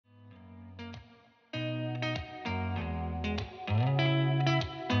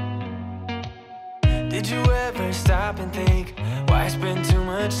ever stop and think, why spend too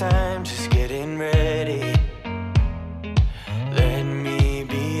much time just getting ready? Let me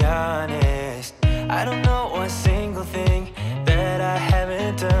be honest, I don't know one single thing that I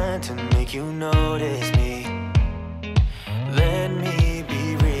haven't done to make you notice me. Let me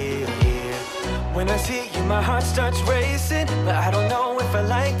be real here. When I see you, my heart starts racing, but I don't know if I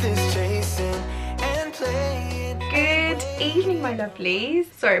like this chasing and playing. Good evening, my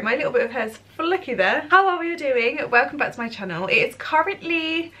lovelies. Sorry, my little bit of hair's flicky there. How are we doing? Welcome back to my channel. It is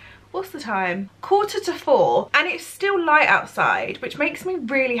currently, what's the time? 3:45, and it's still light outside, which makes me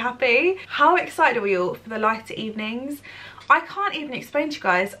really happy. How excited are we all for the lighter evenings? I can't even explain to you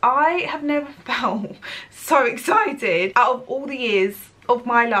guys, I have never felt so excited out of all the years of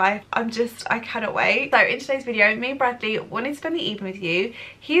my life. I cannot wait. So in today's video, me and Bradley wanted to spend the evening with you.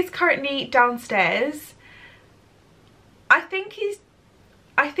 He's currently downstairs. I think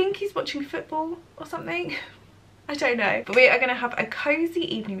he's watching football or something. I don't know, but we are going to have a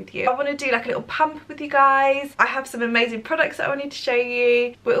cozy evening with you. I want to do like a little pump with you guys. I have some amazing products that I wanted to show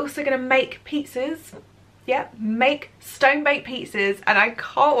you. We're also going to make pizzas. Yep, make stone baked pizzas, and I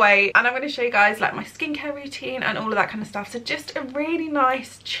can't wait. And I'm going to show you guys like my skincare routine and all of that kind of stuff. So just a really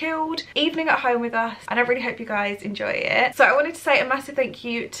nice chilled evening at home with us, and I really hope you guys enjoy it. So I wanted to say a massive thank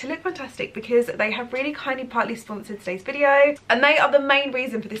you to Look Fantastic, because they have really kindly partly sponsored today's video, and they are the main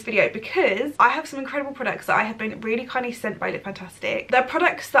reason for this video, because I have some incredible products that I have been really kindly sent by Look Fantastic. They're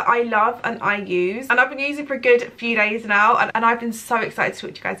products that I love and I use, and I've been using for a good few days now, and I've been so excited to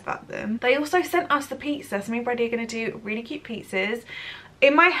talk to you guys about them. They also sent us the pizza. So me and Brady are going to do really cute pizzas.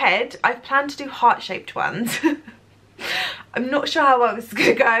 In my head, I've planned to do heart-shaped ones. I'm not sure how well this is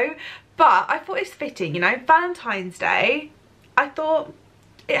going to go, but I thought it's fitting, you know, Valentine's Day. I thought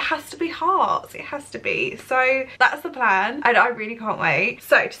it has to be hearts, it has to be. So that's the plan, and I really can't wait.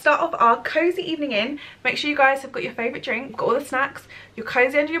 So to start off our cozy evening in, make sure you guys have got your favourite drink, got all the snacks, you're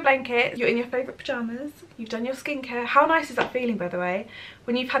cozy under your blanket, you're in your favourite pyjamas, you've done your skincare. How nice is that feeling, by the way,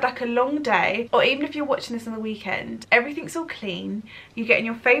 when you've had like a long day, or even if you're watching this on the weekend, everything's all clean, you get in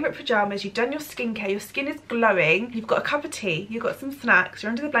your favourite pyjamas, you've done your skincare, your skin is glowing, you've got a cup of tea, you've got some snacks, you're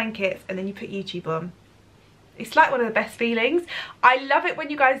under the blankets, and then you put YouTube on. It's like one of the best feelings. I love it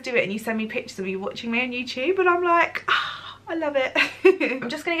when you guys do it and you send me pictures of you watching me on YouTube, and I'm like, I love it. I'm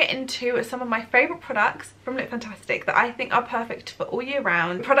just going to get into some of my favourite products from Look Fantastic that I think are perfect for all year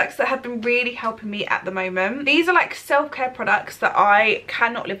round. Products that have been really helping me at the moment. These are like self-care products that I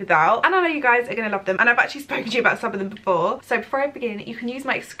cannot live without, and I know you guys are going to love them, and I've actually spoken to you about some of them before. So before I begin, you can use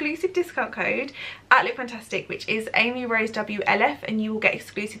my exclusive discount code at Look Fantastic, which is Amy Rose WLF, and you will get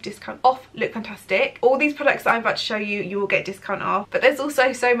exclusive discount off Look Fantastic. All these products that I'm about to show you, you will get discount off, but there's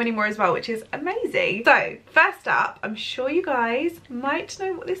also so many more as well, which is amazing. So first up, I'm sure you guys might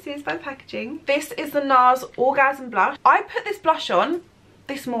know what this is by the packaging. This is the NARS Orgasm Blush. I put this blush on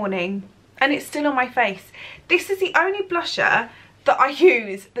this morning and it's still on my face. This is the only blusher that I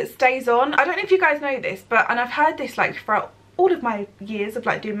use that stays on. I don't know if you guys know this, but, and I've heard this like throughout all of my years of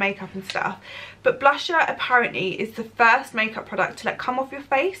like doing makeup and stuff, but blusher apparently is the first makeup product to like come off your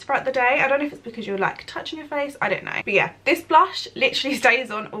face throughout the day. I don't know if it's because you're like touching your face, I don't know, but yeah, this blush literally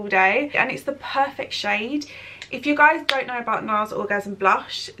stays on all day, and it's the perfect shade. If you guys don't know about NARS Orgasm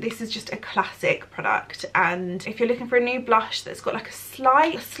Blush, this is just a classic product, and if you're looking for a new blush that's got like a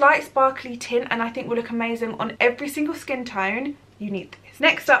slight sparkly tint and I think will look amazing on every single skin tone, you need this.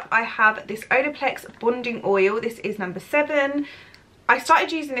 Next up, I have this Olaplex Bonding Oil. This is number 7. I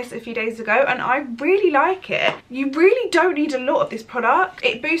started using this a few days ago and I really like it. You really don't need a lot of this product.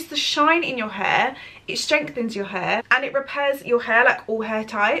 It boosts the shine in your hair, it strengthens your hair, and it repairs your hair like all hair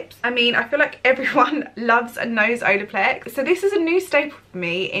types. I mean, I feel like everyone loves and knows Olaplex. So this is a new staple for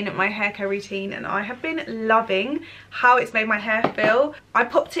me in my hair care routine, and I have been loving how it's made my hair feel. I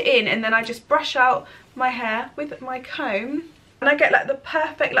popped it in and then I just brush out my hair with my comb, and I get like the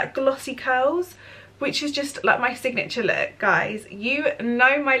perfect like glossy curls, which is just like my signature look. Guys, you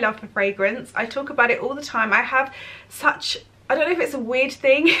know my love for fragrance. I talk about it all the time. I have such, I don't know if it's a weird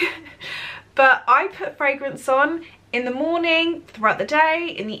thing, but I put fragrance on in the morning, throughout the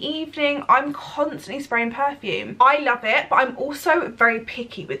day, in the evening. I'm constantly spraying perfume. I love it, but I'm also very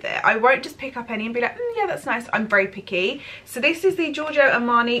picky with it. I won't just pick up any and be like, yeah, that's nice. I'm very picky. So this is the Giorgio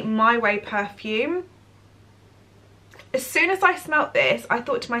Armani My Way perfume. As soon as I smelt this, I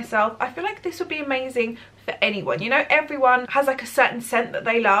thought to myself, I feel like this would be amazing for anyone. You know, everyone has like a certain scent that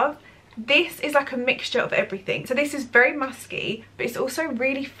they love. This is like a mixture of everything. So this is very musky, but it's also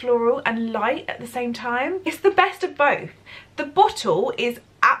really floral and light at the same time. It's the best of both. The bottle is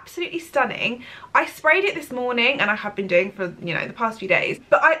absolutely stunning. I sprayed it this morning, and I have been doing for, you know, the past few days,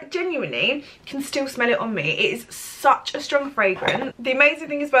 but I genuinely can still smell it on me. It is such a strong fragrance. The amazing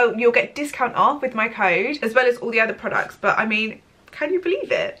thing as well, you'll get discount off with my code, as well as all the other products, but I mean, can you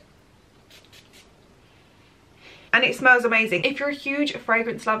believe it? And it smells amazing. If you're a huge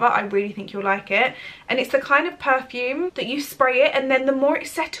fragrance lover, I really think you'll like it. And it's the kind of perfume that you spray it, and then the more it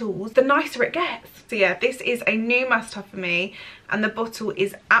settles, the nicer it gets. So yeah, this is a new must-have for me, and the bottle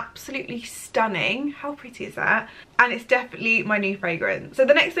is absolutely stunning. How pretty is that? And it's definitely my new fragrance. So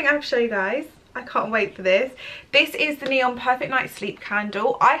the next thing I have to show you guys, I can't wait for this. This is the Neon Perfect Night Sleep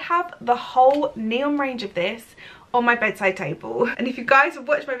Candle. I have the whole Neon range of this on my bedside table, and if you guys have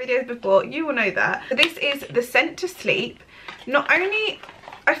watched my videos before, you will know that. So this is the scent to sleep. Not only,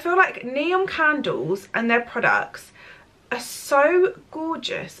 I feel like Neon candles and their products are so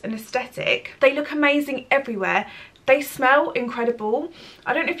gorgeous and aesthetic. They look amazing everywhere. They smell incredible.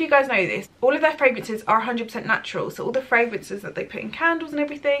 I don't know if you guys know this, all of their fragrances are 100% natural. So all the fragrances that they put in candles and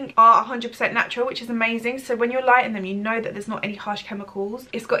everything are 100% natural, which is amazing. So when you're lighting them, you know that there's not any harsh chemicals.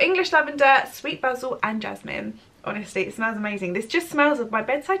 It's got English lavender, sweet basil and jasmine. Honestly, it smells amazing. This just smells of my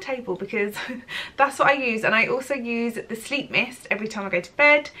bedside table because that's what I use. And I also use the sleep mist every time I go to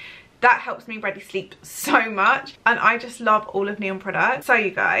bed. That helps me really sleep so much, and I just love all of Neon products. So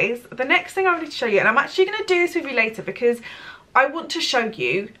you guys, the next thing I wanted to show you, and I'm actually going to do this with you later because I want to show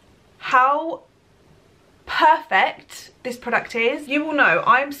you how perfect this product is. You will know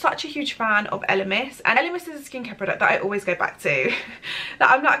I'm such a huge fan of Elemis, and Elemis is a skincare product that I always go back to. That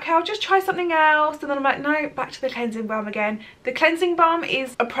I'm like, okay, I'll just try something else, and then I'm like, no, back to the cleansing balm again. The cleansing balm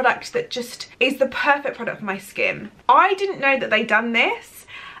is a product that just is the perfect product for my skin. I didn't know that they'd done this,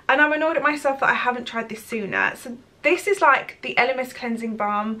 and I'm annoyed at myself that I haven't tried this sooner. So this is like the Elemis cleansing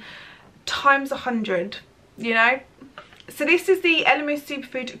balm times 100, you know. So this is the Elemis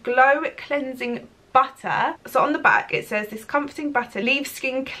Superfood Glow Cleansing Butter. So on the back it says, this comforting butter leaves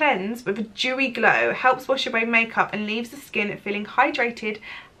skin cleansed with a dewy glow, helps wash away makeup and leaves the skin feeling hydrated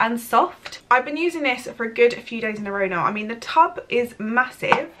and soft. I've been using this for a good few days in a row now. I mean, the tub is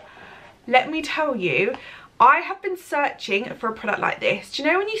massive. Let me tell you, I have been searching for a product like this. Do you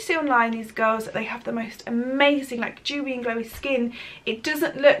know when you see online these girls that they have the most amazing like dewy and glowy skin? It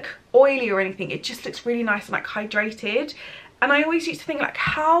doesn't look oily or anything, it just looks really nice and like hydrated. And I always used to think like,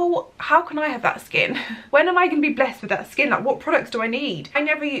 how can I have that skin? When am I going to be blessed with that skin? Like, what products do I need? I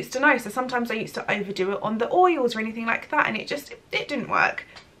never used to know, so sometimes I used to overdo it on the oils or anything like that, and it didn't work.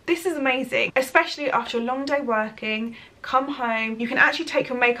 This is amazing, especially after a long day working, come home. You can actually take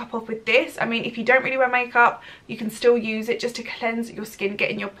your makeup off with this. I mean, if you don't really wear makeup, you can still use it just to cleanse your skin, get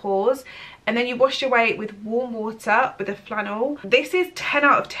in your pores. And then you wash away with warm water with a flannel. This is 10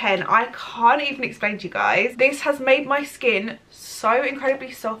 out of 10. I can't even explain to you guys. This has made my skin so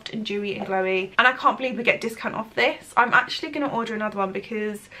incredibly soft and dewy and glowy. And I can't believe we get discount off this. I'm actually going to order another one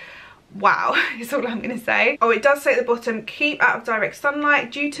because wow, is all I'm going to say. Oh, it does say at the bottom, keep out of direct sunlight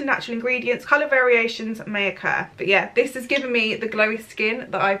due to natural ingredients, colour variations may occur. But yeah, this has given me the glowy skin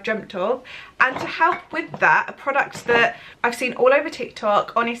that I've dreamt of. And to help with that, a product that I've seen all over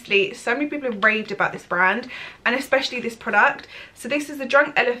TikTok, honestly, so many people have raved about this brand, and especially this product. So this is the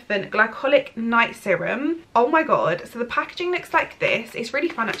Drunk Elephant Glycolic Night Serum. Oh my god, so the packaging looks like this. It's really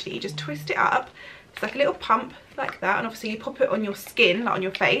fun actually, you just twist it up. It's like a little pump like that, and obviously you pop it on your skin, like on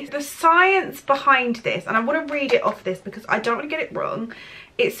your face. The science behind this, and I want to read it off this because I don't want to get it wrong.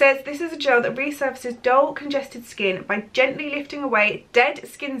 It says this is a gel that resurfaces dull, congested skin by gently lifting away dead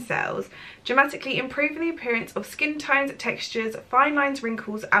skin cells, dramatically improving the appearance of skin tones, textures, fine lines,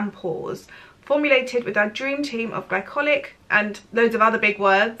 wrinkles and pores. Formulated with our dream team of glycolic and loads of other big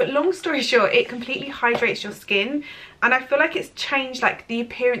words. But long story short, it completely hydrates your skin, and I feel like it's changed like the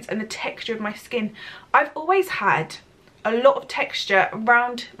appearance and the texture of my skin. I've always had a lot of texture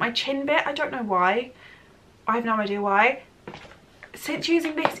around my chin bit. I don't know why. I have no idea why. Since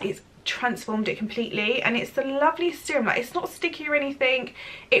using this, it's transformed it completely, and it's the loveliest serum. Like, it's not sticky or anything.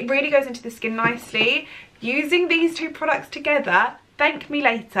 It really goes into the skin nicely. Using these two products together, thank me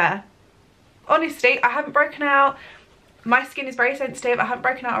later. Honestly, I haven't broken out. My skin is very sensitive. I haven't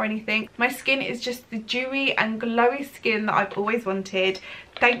broken out or anything. My skin is just the dewy and glowy skin that I've always wanted,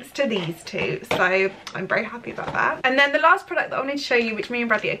 thanks to these two. So I'm very happy about that. And then the last product that I wanted to show you, which me and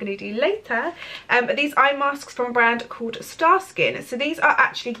Bradley are going to do later, are these eye masks from a brand called Star Skin. So these are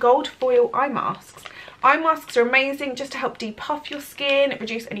actually gold foil eye masks. Eye masks are amazing just to help depuff your skin,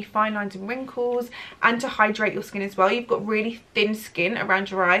 reduce any fine lines and wrinkles, and to hydrate your skin as well. You've got really thin skin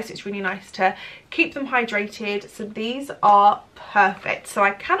around your eyes, so it's really nice to keep them hydrated. So these are perfect. So I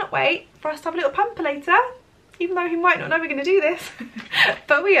cannot wait for us to have a little pamper later. even though he might not know we're going to do this.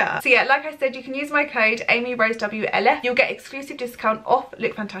 But we are. So yeah, like I said, you can use my code AmyRoseWLF. You'll get exclusive discount off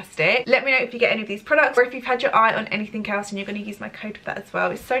Look Fantastic. Let me know if you get any of these products or if you've had your eye on anything else and you're going to use my code for that as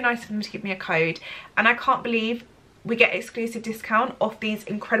well. It's so nice of them to give me a code, and I can't believe we get exclusive discount off these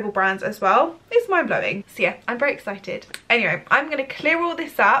incredible brands as well. It's mind-blowing. So yeah, I'm very excited. Anyway, I'm going to clear all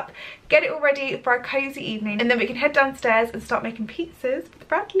this up, get it all ready for our cozy evening, and then we can head downstairs and start making pizzas with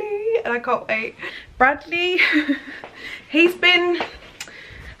Bradley, and I can't wait. Bradley, he's been...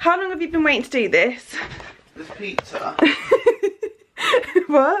 How long have you been waiting to do this? This pizza.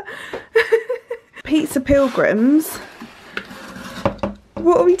 What? Pizza pilgrims.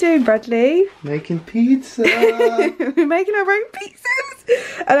 What are we doing, Bradley? Making pizza. We're making our own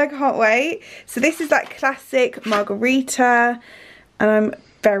pizzas, and I can't wait. So this is like classic margarita, and I'm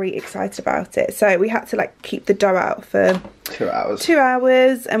very excited about it. So we had to like keep the dough out for 2 hours. 2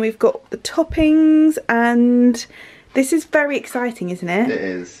 hours, and we've got the toppings, and this is very exciting, isn't it? It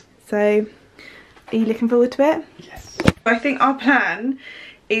is. So are you looking forward to it? Yes. I think our plan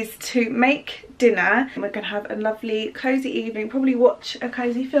is to make dinner, and we're going to have a lovely cozy evening, probably watch a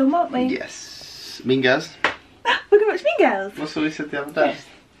cozy film, aren't we? Yes. Mean Girls. We're going to watch Mean Girls. That's what we said the other day.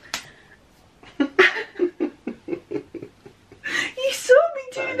 You saw me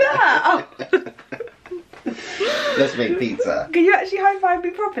do that! Oh. Let's make pizza. Can you actually high-five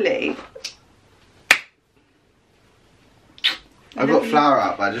me properly? I got flour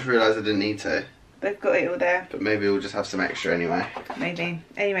out, but I just realised I didn't need to. They've got it all there. But maybe we'll just have some extra anyway. Maybe.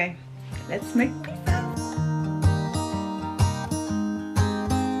 Anyway, let's make pizza.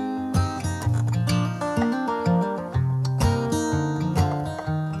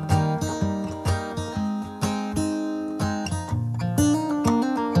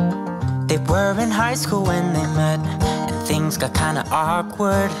 They were in high school when they met, and things got kinda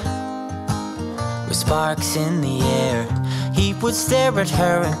awkward. With sparks in the air, he would stare at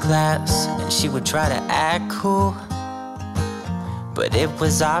her in class, and she would try to act cool. But it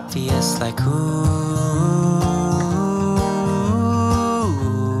was obvious, like, ooh,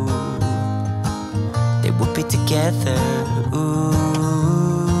 they would be together, ooh.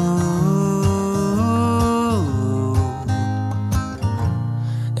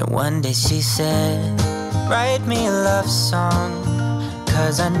 Then one day she said, write me a love song,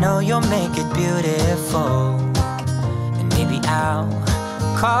 'cause I know you'll make it beautiful. And maybe I'll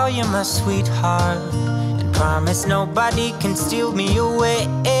call you my sweetheart, and promise nobody can steal me away.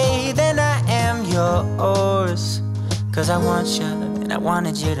 Then I am yours, 'cause I want you, and I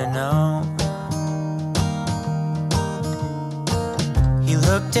wanted you to know. He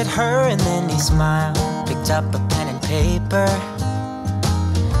looked at her and then he smiled, picked up a pen and paper,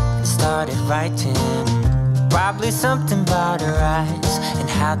 and started writing. Probably something about her eyes and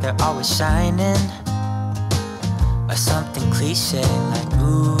how they're always shining, or something cliche like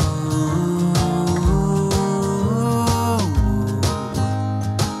ooh.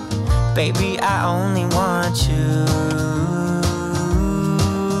 Baby, I only want you.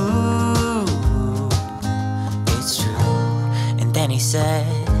 It's true. And then he said,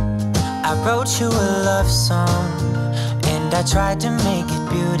 I wrote you a love song, and I tried to make it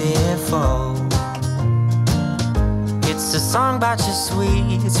beautiful. It's a song about your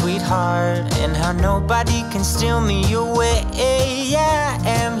sweet, sweetheart, and how nobody can steal me away. Yeah, I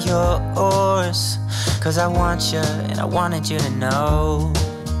am yours, 'cause I want you, and I wanted you to know.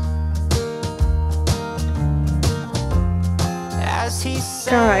 As he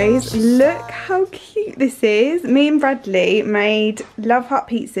says, Guys, look how cute this is. Me and Bradley made Love Heart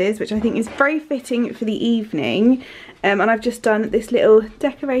pizzas, which I think is very fitting for the evening. And I've just done this little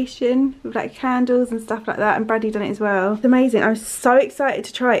decoration with like candles and stuff like that, and Bradley done it as well. It's amazing. I'm so excited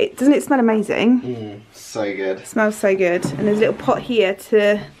to try it. Doesn't it smell amazing? So good. It smells so good. And there's a little pot here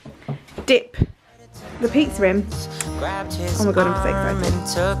to dip the pizza in. Oh my god, I'm so excited. And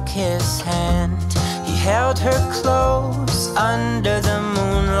took his hand. He held her close under the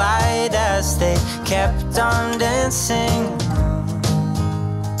moonlight as they kept on dancing.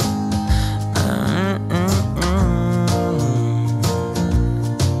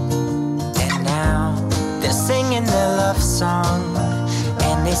 Singing their love song,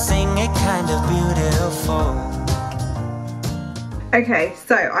 and they sing it kind of beautiful. Okay,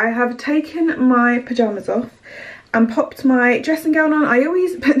 so I have taken my pyjamas off and popped my dressing gown on. I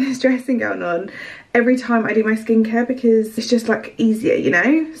always put this dressing gown on every time I do my skincare because it's just like easier, you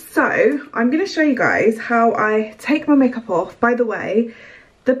know? So I'm gonna show you guys how I take my makeup off. By the way,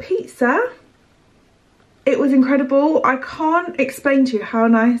 the pizza, it was incredible. I can't explain to you how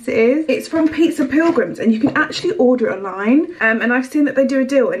nice it is. It's from Pizza Pilgrims, and you can actually order it online. And I've seen that they do a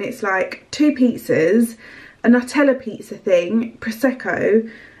deal, and it's like 2 pizzas a Nutella pizza thing, Prosecco.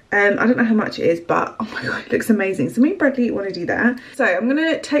 I don't know how much it is, but oh my god, it looks amazing. So me and Bradley want to do that. So I'm going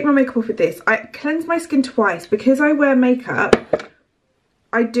to take my makeup off with this. I cleanse my skin twice because I wear makeup.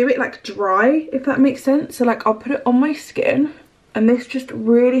 I do it like dry, if that makes sense. So like I'll put it on my skin and this just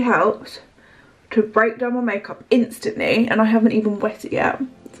really helps to break down my makeup instantly, and I haven't even wet it yet.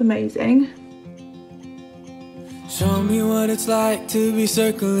 It's amazing. Show me what it's like to be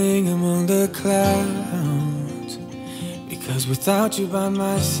circling among the clouds, because without you by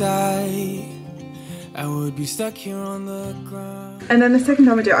my side I would be stuck here on the ground. And then the second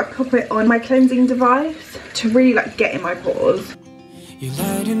time I do it, I pop it on my cleansing device to really like get in my pores. You're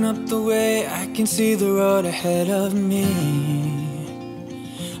lighting up the way, I can see the road ahead of me.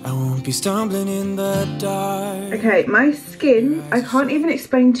 I won't be stumbling in the dark. Okay, my skin, I can't even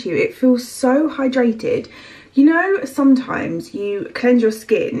explain to you, it feels so hydrated. You know, sometimes you cleanse your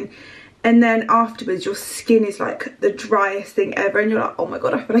skin and then afterwards your skin is like the driest thing ever and you're like, oh my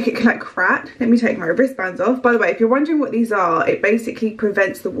god, I feel like it can like crack. Let me take my wristbands off. By the way, if you're wondering what these are, it basically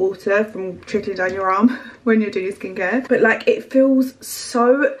prevents the water from trickling down your arm when you're doing your skincare. But like it feels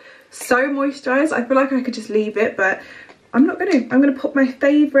so moisturized. I feel like I could just leave it, but I'm not gonna. I'm gonna put my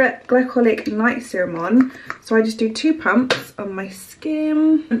favourite glycolic night serum on. So I just do 2 pumps on my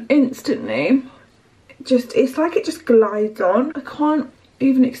skin and instantly it's like it just glides on. I can't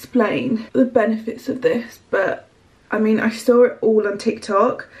even explain the benefits of this, but I mean, I saw it all on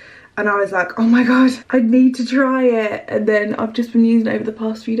TikTok and I was like, oh my god, I need to try it. And then I've just been using it over the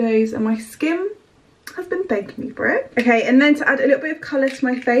past few days and my skin has been thanking me for it. Okay, and then to add a little bit of colour to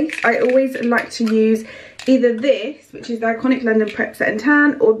my face, I always like to use either this, which is the iconic London Prep Set and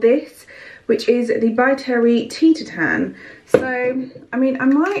Tan, or this, which is the By Terry Tea to Tan. So, I mean, I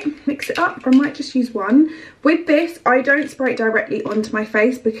might mix it up, or I might just use one. With this, I don't spray it directly onto my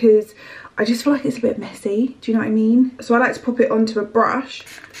face because I just feel like it's a bit messy. Do you know what I mean? So I like to pop it onto a brush,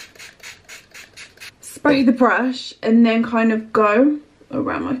 spray the brush, and then kind of go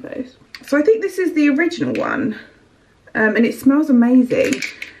around my face. So I think this is the original one, and it smells amazing.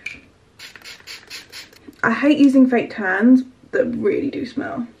 I hate using fake tans that really do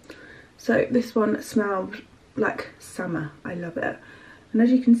smell. So this one smells like summer. I love it. And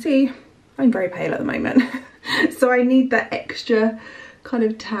as you can see, I'm very pale at the moment. So I need that extra kind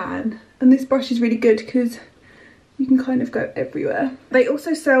of tan. And this brush is really good because you can kind of go everywhere. They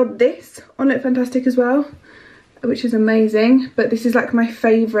also sell this on Look Fantastic as well, which is amazing. But this is like my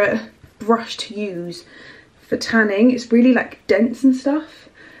favourite brush to use for tanning. It's really like dense and stuff.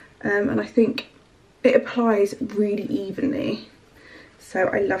 And I think it applies really evenly. So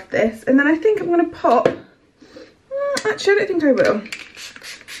I love this. And then I think I'm going to pop, actually I don't think I will.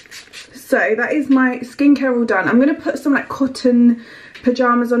 So that is my skincare all done. I'm going to put some like cotton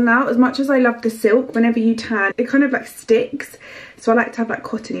pyjamas on now. As much as I love the silk, whenever you tan, it kind of like sticks. So I like to have like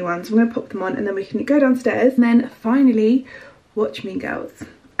cottony ones. I'm going to pop them on and then we can go downstairs and then finally watch Mean Girls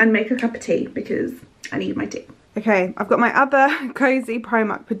and make a cup of tea because I need my tea. Okay, I've got my other Cosy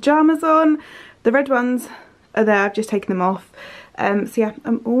Primark pyjamas on. The red ones are there, I've just taken them off. So yeah,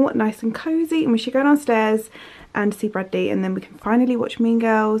 I'm all nice and cozy and we should go downstairs and see Bradley and then we can finally watch Mean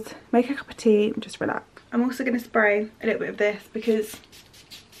Girls, make a cup of tea and just relax. I'm also going to spray a little bit of this because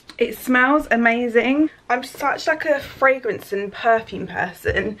it smells amazing. I'm such like a fragrance and perfume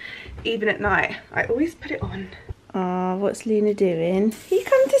person, even at night. I always put it on. Oh, what's Luna doing? You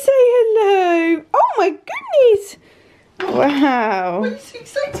come to say hello. Oh my goodness. Wow. I'm so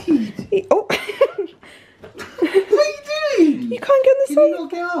excited. Oh. What are you doing? You can't get on the Can you not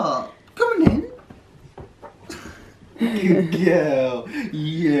get up? Come on in. Good girl.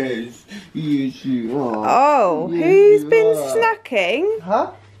 Yes. Yes, you are. Oh, yes, who's you been are. snacking?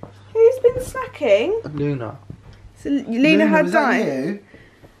 Huh? Who's been snacking? Luna. So Luna had was that time. you?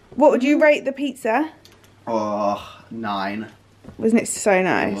 What would you rate the pizza? Oh, 9. Wasn't it so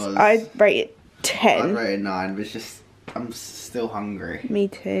nice? It was. I'd rate it I'd 10. rate it 9, but it's just, I'm still hungry. Me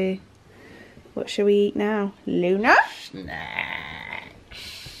too. What shall we eat now? Luna? Snack.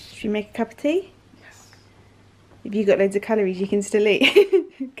 Should we make a cup of tea? Yes. If you've got loads of calories, you can still eat.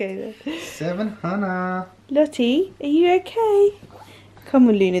 Okay then. 7 Hannah. Lottie, are you okay? Come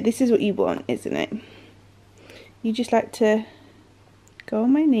on, Luna. This is what you want, isn't it? You just like to go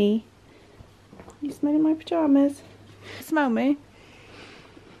on my knee. You smelling my pyjamas? Smell me?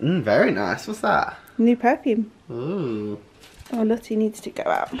 Very nice. What's that? New perfume. Ooh. Oh, Lottie needs to go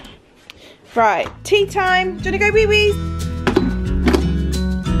out. Right, tea time. Do you want to go wee-wees?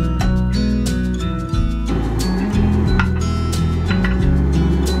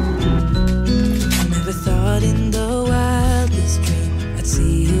 I never thought in the wildest dream I'd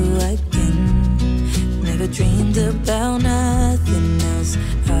see you again. Never dreamed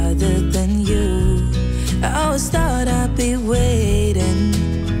other than you. I always thought I'd be waiting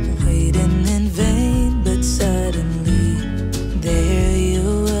in vain, but suddenly there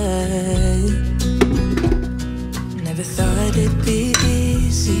you were. Never thought it'd be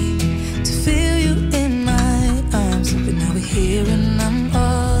easy to feel you in my arms, but now we're here and I'm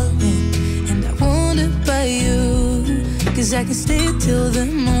all in, and I wonder about you. Cause I can stay till the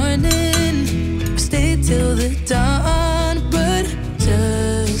morning, or stay till the dawn, but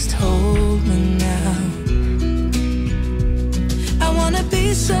just hold me now. I wanna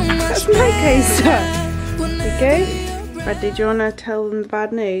be so much better. Okay. But did you want to tell them the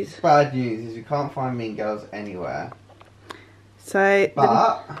bad news? Bad news is we can't find Mean Girls anywhere. So,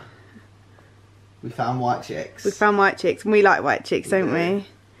 but we found White Chicks. we found White Chicks, and we like White Chicks, don't we?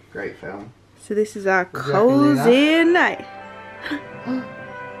 Great film. So this is our What do you reckon, cozy night. Are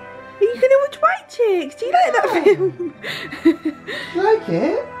you gonna watch White Chicks? Do you like that film? Like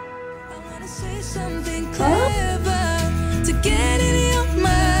it? I wanna say something clever to get in your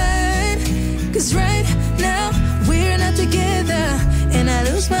mind. Cause right now we're not together, and I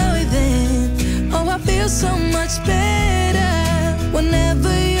lose my way then. Oh, I feel so much better whenever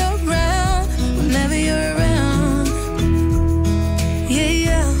you're around, whenever you're around. Yeah,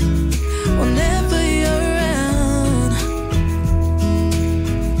 yeah, whenever you're around,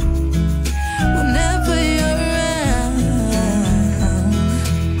 whenever you're around.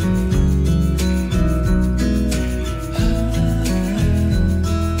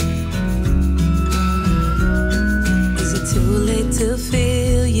 Is it too late to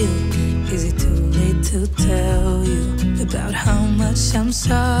feel you? Is it too late to tell you about how much I'm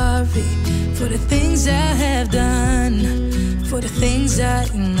sorry for the things I have done, for the things I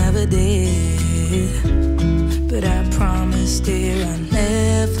never did? But I promise, dear, I'll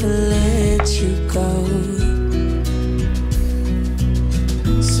never let you go.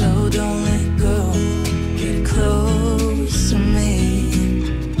 So don't let go, get close to me.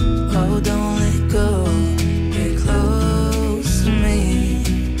 Oh, don't let go, get close to me.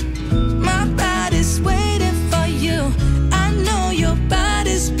 My body's waiting for you. I know your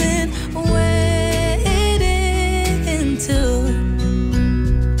body's been waiting too.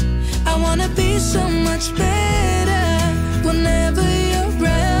 I wanna be so much better whenever you're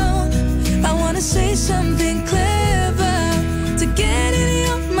around. I wanna say something clever to get in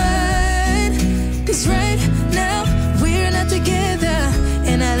your mind. Cause right now we're not together,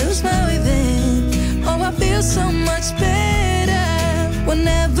 and I lose my way then. Oh, I feel so much better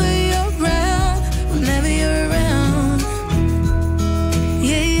whenever you're around, whenever you're around.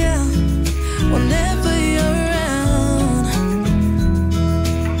 Yeah, yeah, whenever you're around,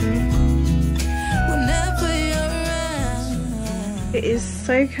 whenever you're around. It is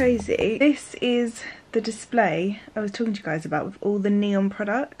so cozy. This is the display I was talking to you guys about with all the neon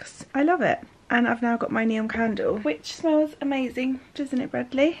products. I love it. And I've now got my neon candle, which smells amazing, doesn't it,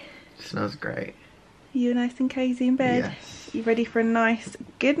 Bradley? Smells great. You nice and cozy in bed? Yes. You ready for a nice,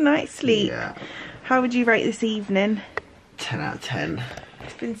 good night's sleep? Yeah. How would you rate this evening? 10 out of 10.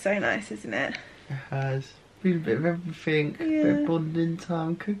 It's been so nice, isn't it? It has been a bit of everything. A bit of bonding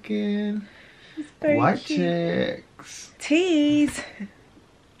time, cooking. It's very White cute. Chicks. Teas.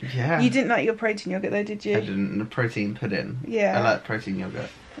 Yeah. You didn't like your protein yogurt though, did you? I didn't. The protein pudding. Yeah. I like protein yogurt.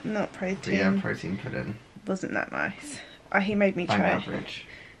 Not But protein. yeah, protein pudding. Wasn't that nice? He made me Bang try. average.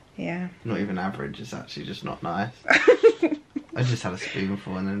 Yeah. Not even average, it's actually just not nice. I just had a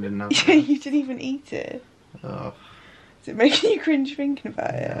spoonful and then didn't have Yeah, it. you didn't even eat it. Oh, Is it making you cringe thinking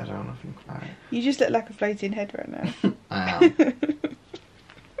about yeah, I it? don't want to think about it. You just look like a floating head right now. I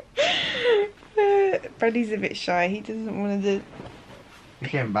am. Bradley's a bit shy. He doesn't want to do... You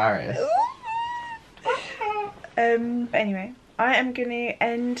get embarrassed. But anyway, I am going to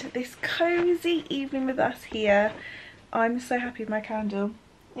end this cozy evening with us here. I'm so happy with my candle.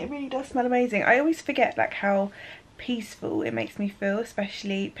 It really does smell amazing. I always forget like how peaceful it makes me feel,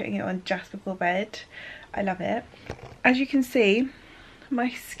 especially putting it on just before bed. I love it. As you can see, my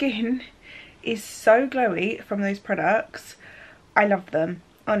skin is so glowy from those products. I love them.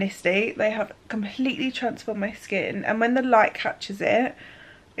 Honestly, they have completely transformed my skin, and when the light catches it,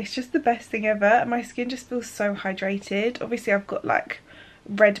 it's just the best thing ever. My skin just feels so hydrated. Obviously I've got like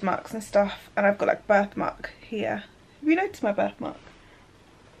red marks and stuff, and I've got like birthmark here. Have you noticed my birthmark?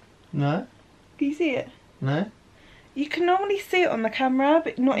 No? Can you see it? No? You can normally see it on the camera,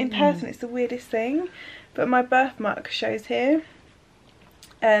 but not in person. It's the weirdest thing. But my birthmark shows here.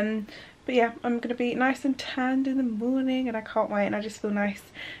 But yeah, I'm going to be nice and tanned in the morning and I can't wait, and I just feel nice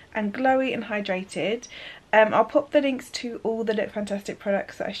and glowy and hydrated. I'll pop the links to all the Look Fantastic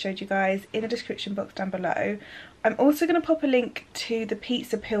products that I showed you guys in the description box down below. I'm also going to pop a link to the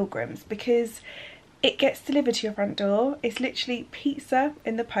Pizza Pilgrims because it gets delivered to your front door. It's literally pizza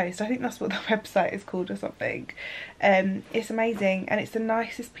in the post. I think that's what the website is called or something. It's amazing and it's the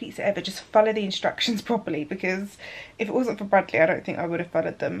nicest pizza ever. Just follow the instructions properly, because if it wasn't for Bradley, I don't think I would have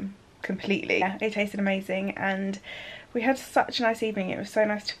followed them completely. Yeah, it tasted amazing and we had such a nice evening. It was so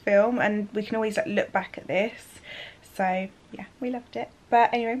nice to film, and we can always like look back at this. So yeah, we loved it.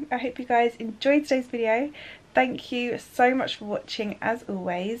 But anyway, I hope you guys enjoyed today's video. Thank you so much for watching as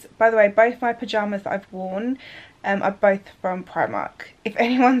always. By the way, both my pyjamas that I've worn are both from Primark, if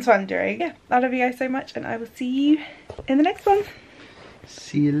anyone's wondering. Yeah, I love you guys so much and I will see you in the next one.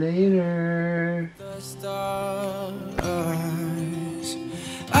 See you later. The stars,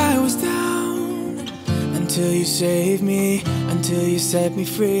 I was down until you saved me, until you set me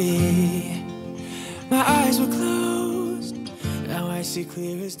free. My eyes were closed, now I see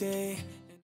clear as day.